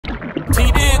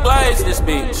Slice this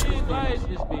bitch.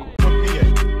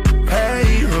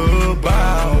 Hey,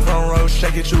 bow, front row,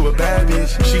 shake it, you a bad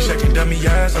bitch. She shaking dummy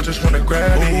ass, I just wanna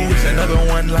grab it. It's another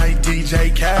one like DJ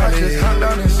Khaled. I just hopped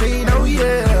on the scene, oh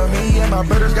yeah. Me and my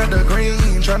brothers got the green,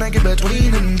 tryna get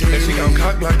between them. And she gon'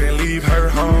 cock block and leave her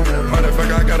home.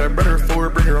 Motherfucker, I got a brother for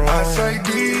it, bring her home. I say,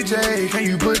 DJ, can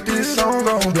you put this song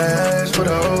on blast? Put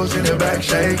the hoes in the back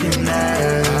shaking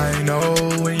ass. I know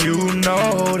and you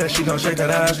know that she gon' shake that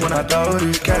ass when I throw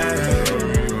this cash.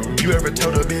 You ever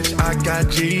told a bitch I got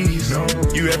G's? No.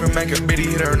 You ever make a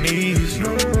bitty hit her knees? No.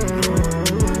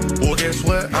 Well, guess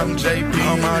what? I'm JP.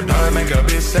 On my dog, make a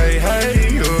bitch say,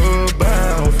 hey,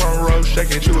 bow. Front row,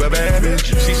 shaking, you a bad bitch.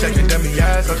 She shaking dummy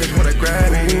ass, I just wanna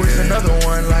grab it. Ooh, it's another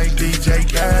one like DJ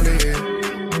Khaled.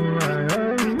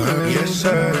 Yes,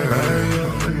 sir.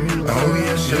 Oh,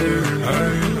 yes, sir.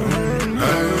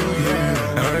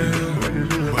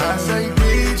 I say,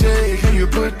 DJ, can you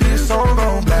put this song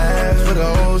on blast? For the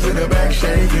hoes in the back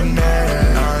shaking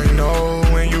that. I know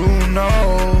when you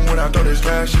know. When I throw this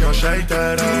cash, she gon' shake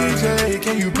that ass. DJ,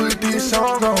 can you put this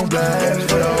song on blast?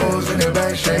 For the hoes in the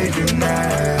back shaking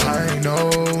that. I know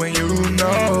when you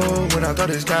know. When I throw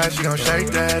this cash, she gon'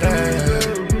 shake that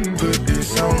ass. Put this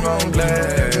song on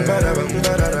blast.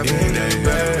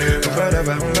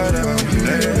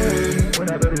 When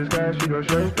I throw this cash, she gon'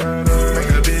 shake that ass. Make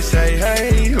a bitch say,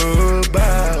 hey,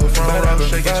 bow. Front row,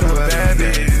 shake it.